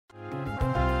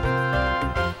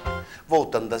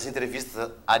Voltando das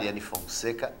entrevistas, Hariane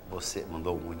Fonseca, você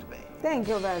mandou muito bem. Thank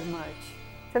you very much.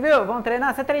 Você viu? Vamos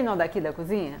treinar? Você treinou daqui da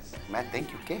cozinha? Mas tem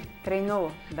que o quê?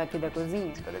 Treinou daqui da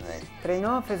cozinha? Treinei.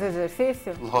 Treinou? Fez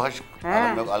exercício? Lógico.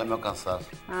 É? Olha meu cansaço.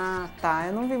 Ah, tá.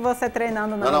 Eu não vi você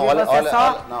treinando, não. Não, eu vi você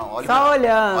só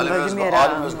olhando,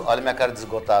 admirando. Olha minha cara de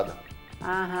esgotado.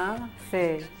 Aham,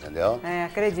 sei. Entendeu? É,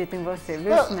 acredito em você,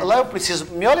 viu, Lá eu preciso...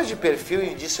 Me olha de perfil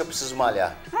e diz se eu preciso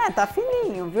malhar. É, tá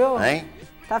fininho, viu? Hein?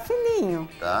 Tá fininho.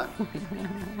 Tá?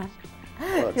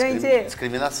 Pô, Gente...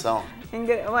 Discriminação.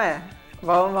 Ué,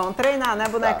 vamos treinar, né,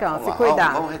 bonecão? Tá, se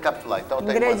cuidar. Vamos recapitular. Então eu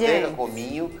tenho manteiga,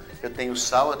 cominho, eu tenho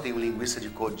sal, eu tenho linguiça de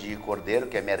cordeiro,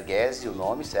 que é Merguesi, o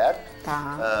nome, certo?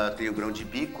 Tá. Tenho grão de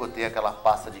bico, eu tenho aquela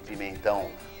pasta de pimentão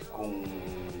com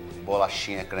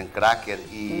bolachinha, cracker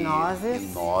e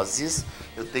nozes.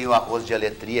 Eu tenho arroz de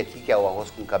aletria aqui, que é o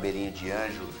arroz com cabelinho de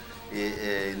anjo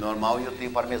normal, e eu tenho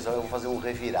parmesão, eu vou fazer um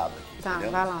revirado aqui, tá,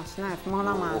 entendeu? Vai lá, né? Mão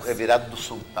na massa. O revirado do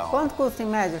sultão. Quanto custa em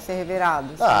média ser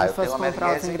revirado? Ah, se fosse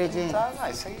comprar os ingredientes?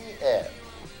 Isso aí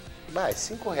vai,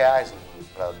 R$5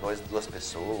 para duas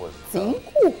pessoas.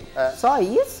 5? É. Só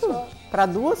isso? Para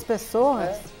 2 pessoas?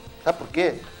 É. Sabe por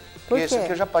quê? Porque isso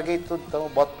aqui eu já paguei tudo, então eu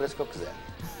boto o preço que eu quiser.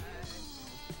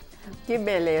 Que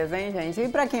beleza, hein, gente? E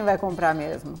pra quem vai comprar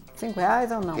mesmo?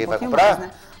 R$5 ou não? Quem um vai pouquinho comprar? mais,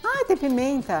 né? Ah, tem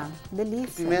pimenta.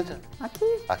 Delícia. Pimenta?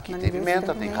 Aqui tem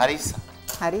pimenta, tem Harissa.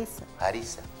 Harissa?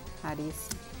 Harissa.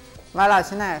 Vai lá,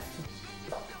 Xinef.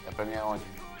 É pra mim aonde?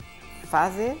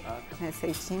 Fazer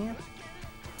receitinha.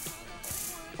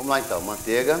 Vamos lá então,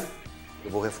 manteiga. Eu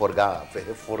vou refogar.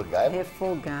 Refogar.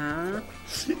 Refogar?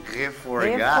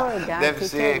 Deve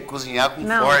ser cozinhar com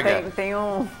forga.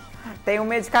 Tem um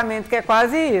medicamento que é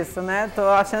quase isso, né? Tô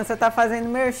achando que você tá fazendo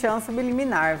merchan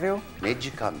subliminar, viu?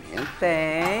 Medicamento?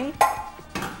 Tem.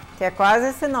 Que é quase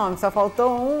esse nome, só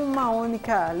faltou uma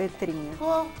única letrinha.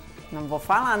 Não vou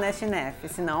falar, né, Xinef?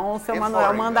 Senão o seu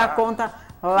Manuel manda a conta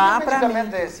lá pra mim. Que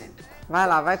medicamento é esse? Vai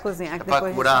lá, vai cozinhar. É pra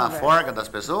curar a forga das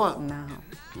pessoas?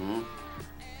 Não.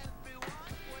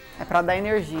 É pra dar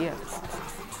energia.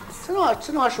 Você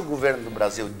não acha o governo do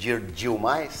Brasil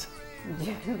demais?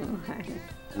 Demais.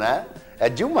 Né? É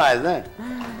demais, né?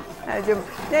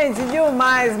 Gente,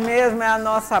 demais mesmo é a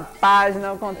nossa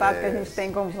página, o contato que a gente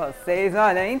tem com vocês.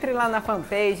 Olha, entre lá na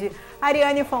fanpage,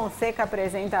 Hariane Fonseca,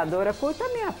 apresentadora, curta a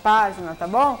minha página, tá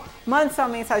bom? Mande sua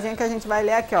mensagem que a gente vai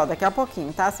ler aqui, ó, daqui a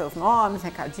pouquinho, tá? Seus nomes,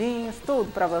 recadinhos, tudo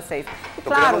pra vocês. E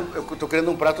eu tô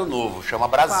querendo um prato novo, chama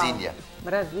Brasília. Qual?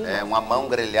 Brasília? É uma mão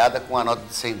grelhada com uma nota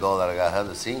de $100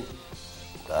 agarrando assim.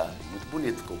 Tá? Muito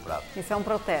bonito com o prato. Isso é um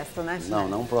protesto, né, Xinef?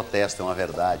 Não um protesto, é uma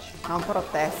verdade. É um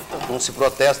protesto. Não se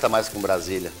protesta mais com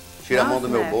Brasília. Tira a mão do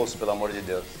meu bolso, pelo amor de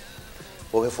Deus.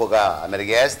 Vou refogar a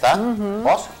merguez, tá?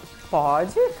 Posso?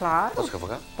 Pode, claro. Posso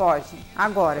refogar? Pode.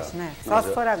 Agora, né? Só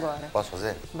se for agora. Posso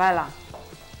fazer? Vai lá.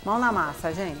 Mão na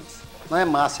massa, gente. Não é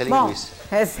massa, é linguiça.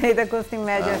 Bom, receita custa em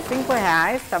média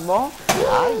R$5, tá bom?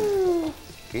 Ai,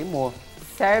 queimou.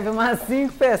 Serve umas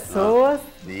 5 pessoas.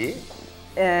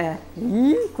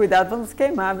 Cuidado pra não se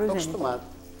queimar, viu, gente? Tô acostumado.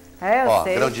 Eu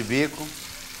sei. Grão de bico.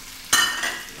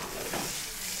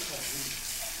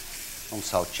 Vamos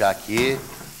saltear aqui.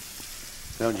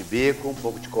 Grão de bico, um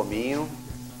pouco de cominho.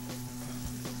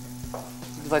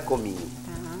 Tudo vai cominho.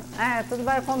 Tudo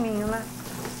vai cominho, né?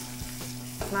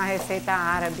 Na receita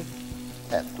árabe.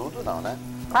 Tudo não, né?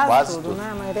 Quase tudo, né?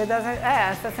 A maioria das...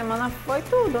 essa semana foi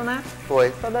tudo, né?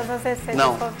 Foi. Todas as receitas.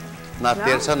 Não, na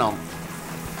terça não.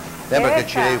 Lembra que eu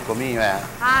tirei o cominho?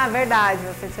 Ah, verdade,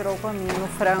 você tirou o cominho no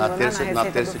frango, na terça, né? Na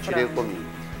terça eu tirei o cominho.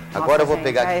 Nossa, agora eu vou gente,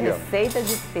 pegar aqui, ó. Receita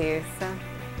de terça.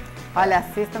 Olha,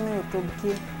 assista no YouTube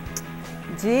que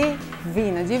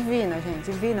divina, gente,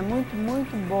 divina, muito,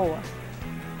 muito boa.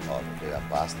 Ó, vou pegar a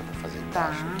pasta pra fazer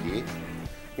embaixo aqui.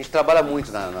 A gente trabalha muito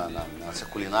nessa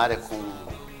culinária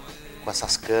com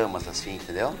essas camas assim,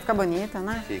 entendeu? Fica bonita,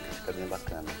 né? Fica bem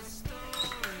bacana.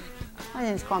 A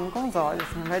gente come com os olhos,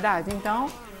 não é verdade? Então,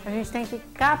 a gente tem que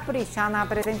caprichar na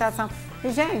apresentação.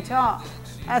 E, gente, ó,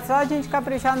 é só a gente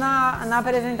caprichar na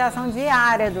apresentação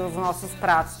diária dos nossos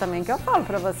pratos também, que eu falo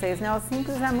pra vocês, né? O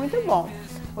simples é muito bom.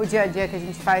 O dia a dia que a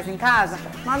gente faz em casa,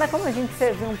 nada como a gente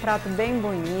servir um prato bem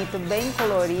bonito, bem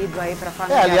colorido aí pra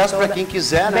família aliás, toda, pra quem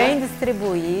quiser, bem né?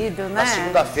 distribuído, né? Na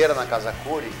segunda-feira, na Casa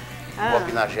Curi,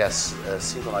 aqui na GES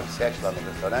 597, lá no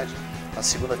restaurante, na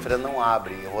segunda-feira não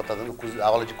abre. Eu vou estar dando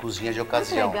aula de cozinha de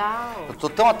ocasião. Que legal. Eu tô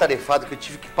tão atarefado que eu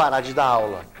tive que parar de dar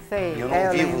aula. Sei, e eu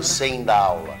não vivo sem dar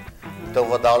aula. Então eu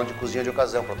vou dar aula de cozinha de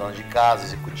ocasião para dona de casa,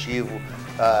 executivo,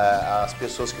 as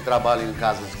pessoas que trabalham em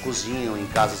casas, cozinham em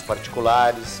casas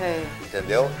particulares. Sei.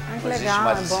 Entendeu? Que não existe legal,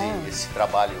 mais esse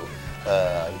trabalho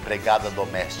empregada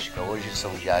doméstica, hoje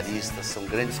são diaristas, são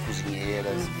grandes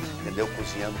cozinheiras, entendeu?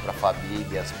 Cozinhando para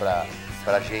famílias,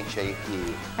 pra gente aí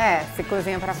que... Se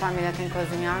cozinha pra família tem que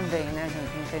cozinhar bem, né,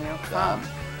 gente? Não tem nem o que falar.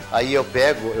 Aí eu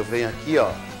venho aqui,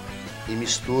 ó, e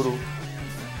misturo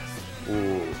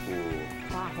o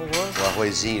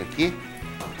arrozinho aqui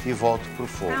e volto pro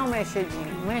fogo. Um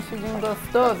mexidinho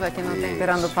gostoso aqui no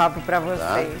Temperando Papo pra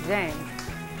vocês, gente.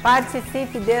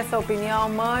 Participe, dê sua opinião,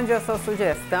 mande a sua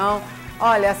sugestão.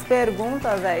 Olha, as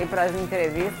perguntas aí para as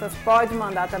entrevistas, pode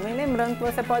mandar também. Lembrando que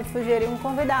você pode sugerir um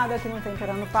convidado aqui no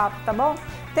Temperando Papo, tá bom?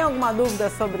 Tem alguma dúvida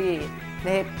sobre, de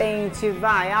repente,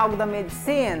 algo da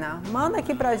medicina? Manda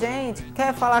aqui pra gente.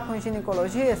 Quer falar com o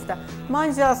ginecologista?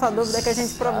 Mande já a sua dúvida que a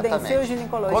gente providencia o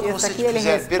ginecologista. Quando você aqui, ele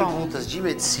quiser responde. perguntas de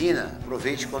medicina,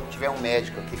 aproveite quando tiver um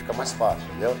médico aqui, fica mais fácil,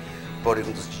 entendeu?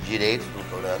 Perguntas de direito,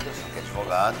 doutor Anderson, que é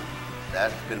advogado,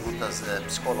 certo? Perguntas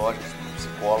psicológicas,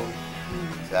 psicólogo,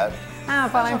 certo?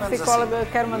 Falando em psicólogo, eu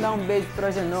quero mandar um beijo pro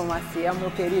Agenor Maciel,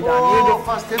 meu querido amigo.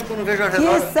 Faz tempo que eu não vejo a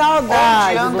Agenor. Que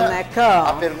saudade, bonecão.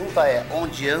 A pergunta é,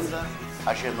 onde anda a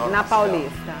Agenor Maciel?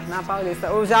 Na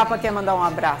Paulista. O Japa quer mandar um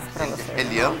abraço pra você.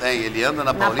 Ele anda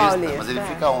na Paulista, mas ele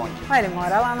fica onde? Ele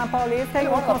mora lá na Paulista e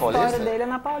o consultório dele é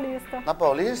na Paulista. Na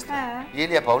Paulista? E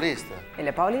ele é paulista? Ele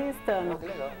é paulistano. Que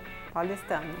legal.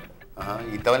 Paulistano.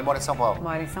 Então ele mora em São Paulo?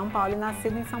 Mora em São Paulo e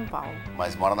nascido em São Paulo.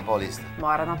 Mas mora na Paulista?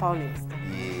 Mora na Paulista.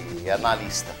 E é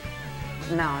analista?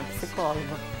 Não, é psicólogo.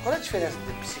 Qual é a diferença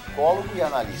entre psicólogo e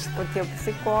analista? Porque o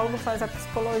psicólogo faz a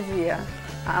psicologia,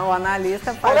 o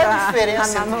analista faz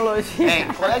a nanologia.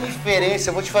 Qual é a diferença?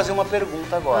 Eu vou te fazer uma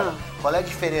pergunta agora. Qual é a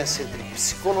diferença entre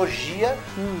psicologia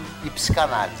e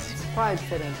psicanálise? Qual é a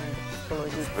diferença entre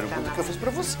psicologia e psicanálise? Pergunta que eu fiz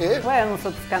pra você. Eu não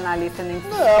sou psicanalista nem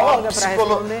psicóloga pra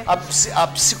responder. A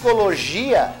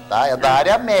psicologia é da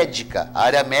área médica. A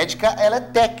área médica, ela é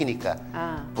técnica.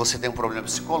 Você tem um problema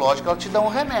psicológico, ela te dá um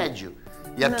remédio.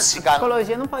 E a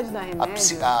psicologia não pode dar remédio. A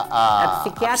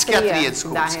psiquiatria,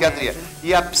 desculpa, psiquiatria.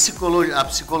 E a psicologia, a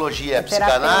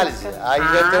psicanálise, aí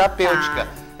já é terapêutica.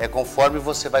 É conforme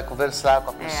você vai conversar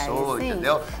com a pessoa,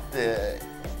 entendeu?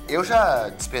 Eu já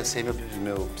dispensei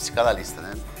meu psicanalista,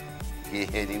 né? Que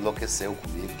ele enlouqueceu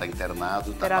comigo, tá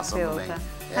internado, tá passando bem.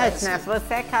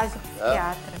 Você é caso de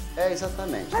psiquiatra.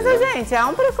 Exatamente. Mas, gente, é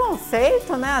um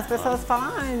preconceito, né? As pessoas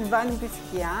falam, vai no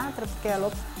psiquiatra porque é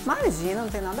louco. Imagina, não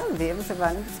tem nada a ver. Você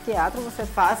vai no psiquiatra, você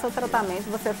faça o tratamento,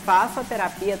 você faça a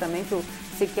terapia também, que o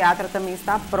psiquiatra também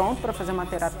está pronto para fazer uma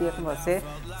terapia com você.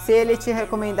 Se ele te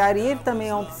recomendar ir também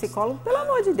a um psicólogo, pelo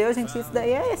amor de Deus, gente, isso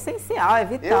daí é essencial, é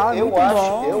vital, é muito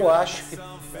bom. Eu acho que,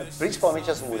 principalmente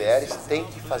as mulheres, têm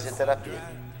que fazer terapia.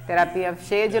 Terapia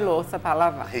cheia de louça para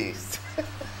lavar. Isso.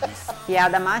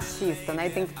 Piada machista, né? E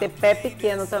tem que ter pé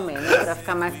pequeno também, né? Pra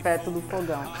ficar mais perto do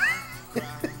fogão.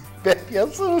 Pé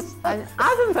pequeno? Você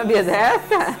não sabia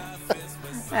dessa?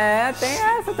 Tem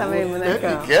essa também, bonecão.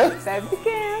 Pé pequeno? Pé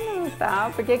pequeno,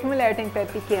 tá? Por que mulher tem pé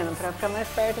pequeno? Pra ficar mais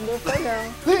perto do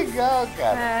fogão. Legal,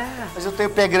 cara. Mas eu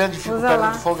tenho pé grande e fico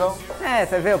perto do fogão.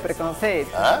 Você vê o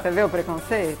preconceito? Você vê o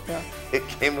preconceito? Eu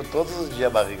queimo todos os dias a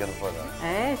barriga no fogão.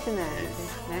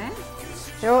 Chinete?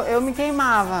 Eu me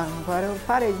queimava, agora eu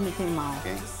parei de me queimar.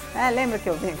 Lembra que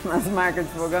eu vim com umas marcas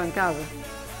de fogão em casa?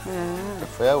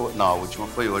 Não, a última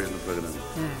foi hoje no programa.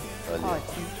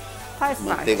 Ótimo. Faz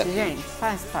parte, gente.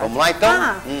 Faz parte. Vamos lá,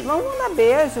 então? Vamos mandar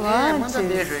beijo antes. Manda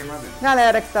beijo aí, manda.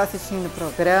 Galera que está assistindo o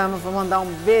programa, vou mandar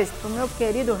um beijo pro meu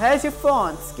querido Regi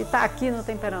Fontes, que está aqui no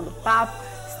Temperando Papo,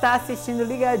 está assistindo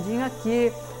ligadinho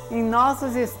aqui em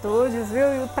nossos estúdios,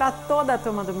 viu? E para toda a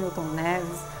turma do Milton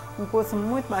Neves. Um curso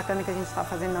muito bacana que a gente está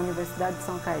fazendo na Universidade de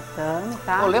São Caetano,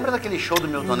 tá? Lembra daquele show do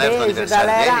Milton Neves no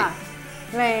aniversário dele?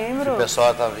 Lembro. Que o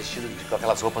pessoal estava vestido com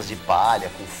aquelas roupas de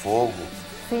palha, com fogo.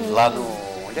 Sim. Lá no...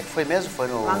 Onde é que foi mesmo? Foi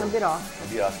no... Lá no Biró. No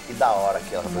Biró. Que da hora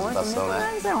aquela apresentação,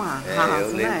 né? É um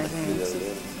arraso, né,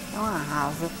 gente? É um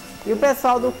arraso. E o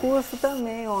pessoal do curso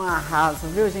também é um arraso,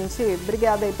 viu, gente?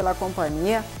 Obrigada aí pela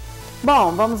companhia.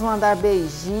 Bom, vamos mandar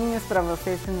beijinhos para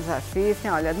vocês que nos assistem.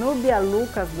 Olha, Núbia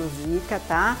Lucas do Zica,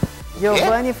 tá?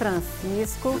 Giovanni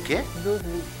Francisco. Do quê? Do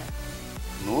Zica.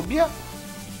 Núbia?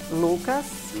 Lucas.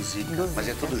 Do Zica. Mas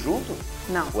é tudo junto?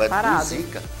 Não, ou separado. É do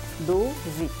Zica? Do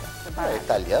Zica. Separado. É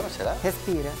italiano, será?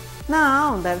 Respira.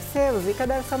 Não, deve ser. O Zica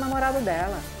deve ser o namorado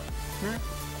dela, né?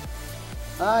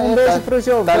 Um beijo pro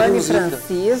Giovanni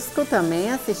Francisco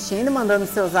também assistindo, mandando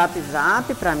seu zap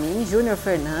pra mim, Júnior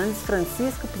Fernandes,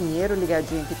 Francisco Pinheiro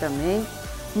ligadinho aqui também,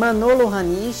 Manolo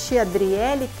Raniche,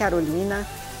 Adriele Carolina,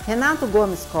 Renato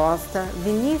Gomes Costa,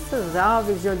 Vinícius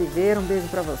Alves de Oliveira, um beijo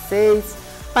pra vocês,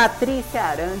 Patrícia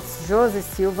Arantes, Josi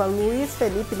Silva, Luiz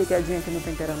Felipe ligadinho aqui no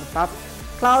Temperando Papo,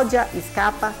 Cláudia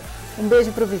Escapa, Um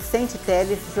beijo pro Vicente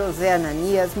Teles, José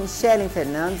Ananias, Michele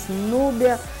Fernandes,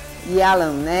 Núbia e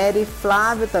Alan Neri,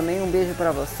 Flávio também, um beijo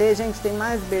pra você. Gente, tem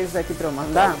mais beijos aqui pra eu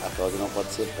mandar? A Cláudia não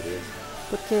pode ser presa.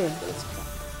 Por quê?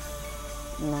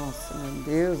 Nossa, meu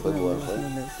Deus, foi meu boa, Deus,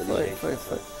 foi? meu Deus.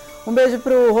 Foi. Um beijo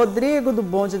pro Rodrigo, do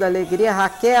Bonde da Alegria,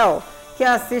 Raquel, que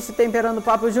assiste Temperando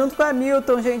Papo junto com a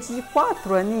Milton, gente, de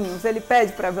 4 aninhos. Ele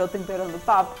pede pra ver o Temperando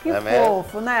Papo. Que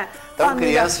fofo, né? Então, família...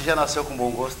 criança já nasceu com bom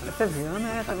gosto, né? Você viu,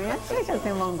 né? Também achei que ela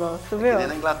tem bom gosto, viu? Nem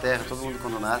na Inglaterra, todo mundo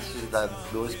quando nasce dá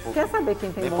 2 poucos. Quer saber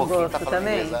quem tem bom gosto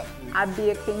também? A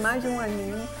Bia, que tem mais de 1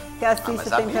 aninho, que assiste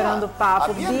Temperando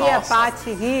Papo. Bia,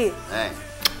 Pati, Ri.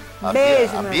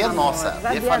 Beijo, a Bia é nossa, a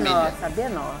Bia é família. A Bia é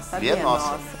nossa, a Bia é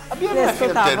nossa. A Bia não é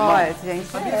filha do teu irmão?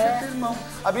 Gente, a Bia é filha do teu irmão.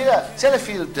 A Bia, se ela é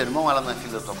filha do teu irmão, ela não é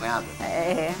filha da tua cunhada?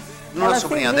 É. Não é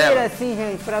sobrinha dela? Ela se vira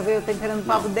assim, gente, pra ver o Temperando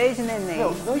Papo desde neném.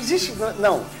 Não existe,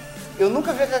 não. Eu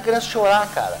nunca vi aquela criança chorar,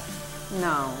 cara.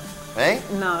 Não. Hein?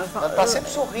 Não. Ela tá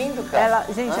sempre sorrindo, cara.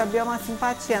 Gente, a Bia é uma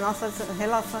simpatia, nossas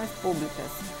relações públicas.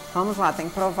 Vamos lá, tem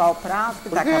que provar o prato, que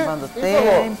tá acabando o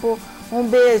tempo. Um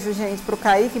beijo, gente, pro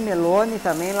Kaique Meloni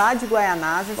também, lá de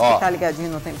Guaianazes, que tá ligadinho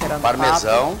no Temperando Papo.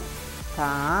 Parmesão.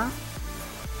 Tá.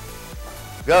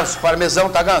 Ganso, parmesão,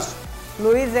 tá, Ganso?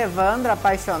 Luiz Evandro,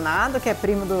 apaixonado, que é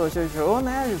primo do Jojo,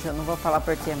 né? Jojo, não vou falar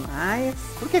por que mais.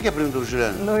 Por que é primo do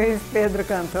Juliano? Luiz Pedro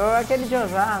Cantor, aquele de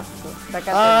Osasco, da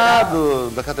Catedral.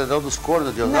 Da Catedral dos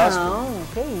Cornos de Osasco? Não,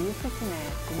 que isso,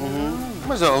 Xinef.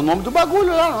 Mas é o nome do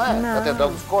bagulho lá, não é? Não. Catedral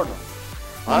dos Cornos.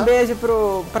 Um beijo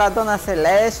pra Dona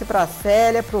Celeste, pra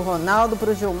Célia, pro Ronaldo,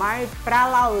 pro Gilmar e pra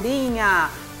Laurinha.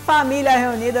 Família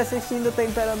reunida assistindo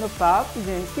Temperando Papo,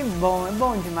 gente, que bom, é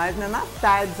bom demais, né? Nas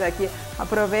tardes aqui,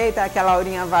 aproveita que a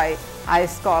Laurinha vai à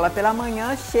escola pela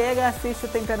manhã, chega e assiste o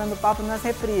Temperando Papo nas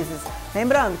reprises.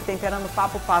 Lembrando que Temperando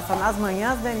Papo passa nas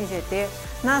manhãs do NGT,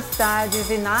 nas tardes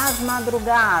e nas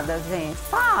madrugadas, gente,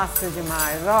 fácil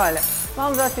demais, olha,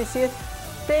 vamos assistir.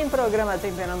 Tem programa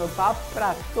Temperando Papo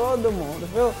pra todo mundo,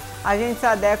 viu? A gente se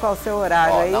adequa ao seu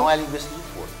horário aí. Não é linguiça de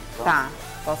porco. Então tá,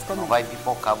 posso comer. Não vai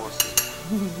pipocar você.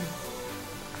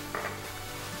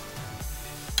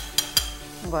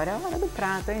 Agora é a hora do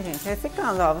prato, hein, gente?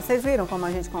 Reciclando, ó. Vocês viram como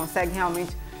a gente consegue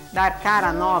realmente dar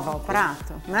cara nova ao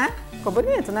prato, né? Ficou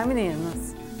bonito, né,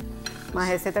 meninas? Uma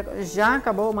receita... Já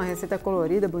acabou uma receita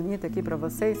colorida, bonita aqui pra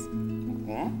vocês?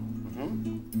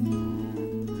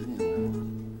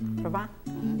 Provar?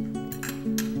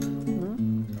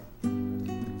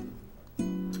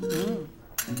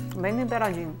 Bem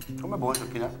temperadinho. Como é bom isso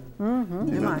aqui, né?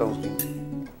 Demais.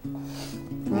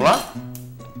 Vamos lá?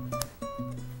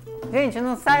 Gente,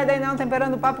 não sai daí não,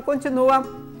 Temperando o Papo continua.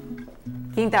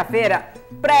 Quinta-feira,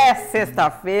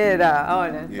 pré-sexta-feira.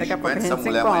 Olha, daqui a pouco a gente se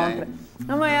encontra.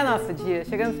 Amanhã é nosso dia.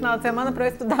 Chegando no final de semana pra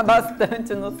eu estudar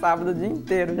bastante no sábado o dia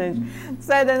inteiro, gente. Não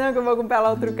sai daí não que eu vou comprar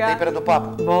lá outro carro. Temperando o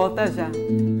Papo. Volta já.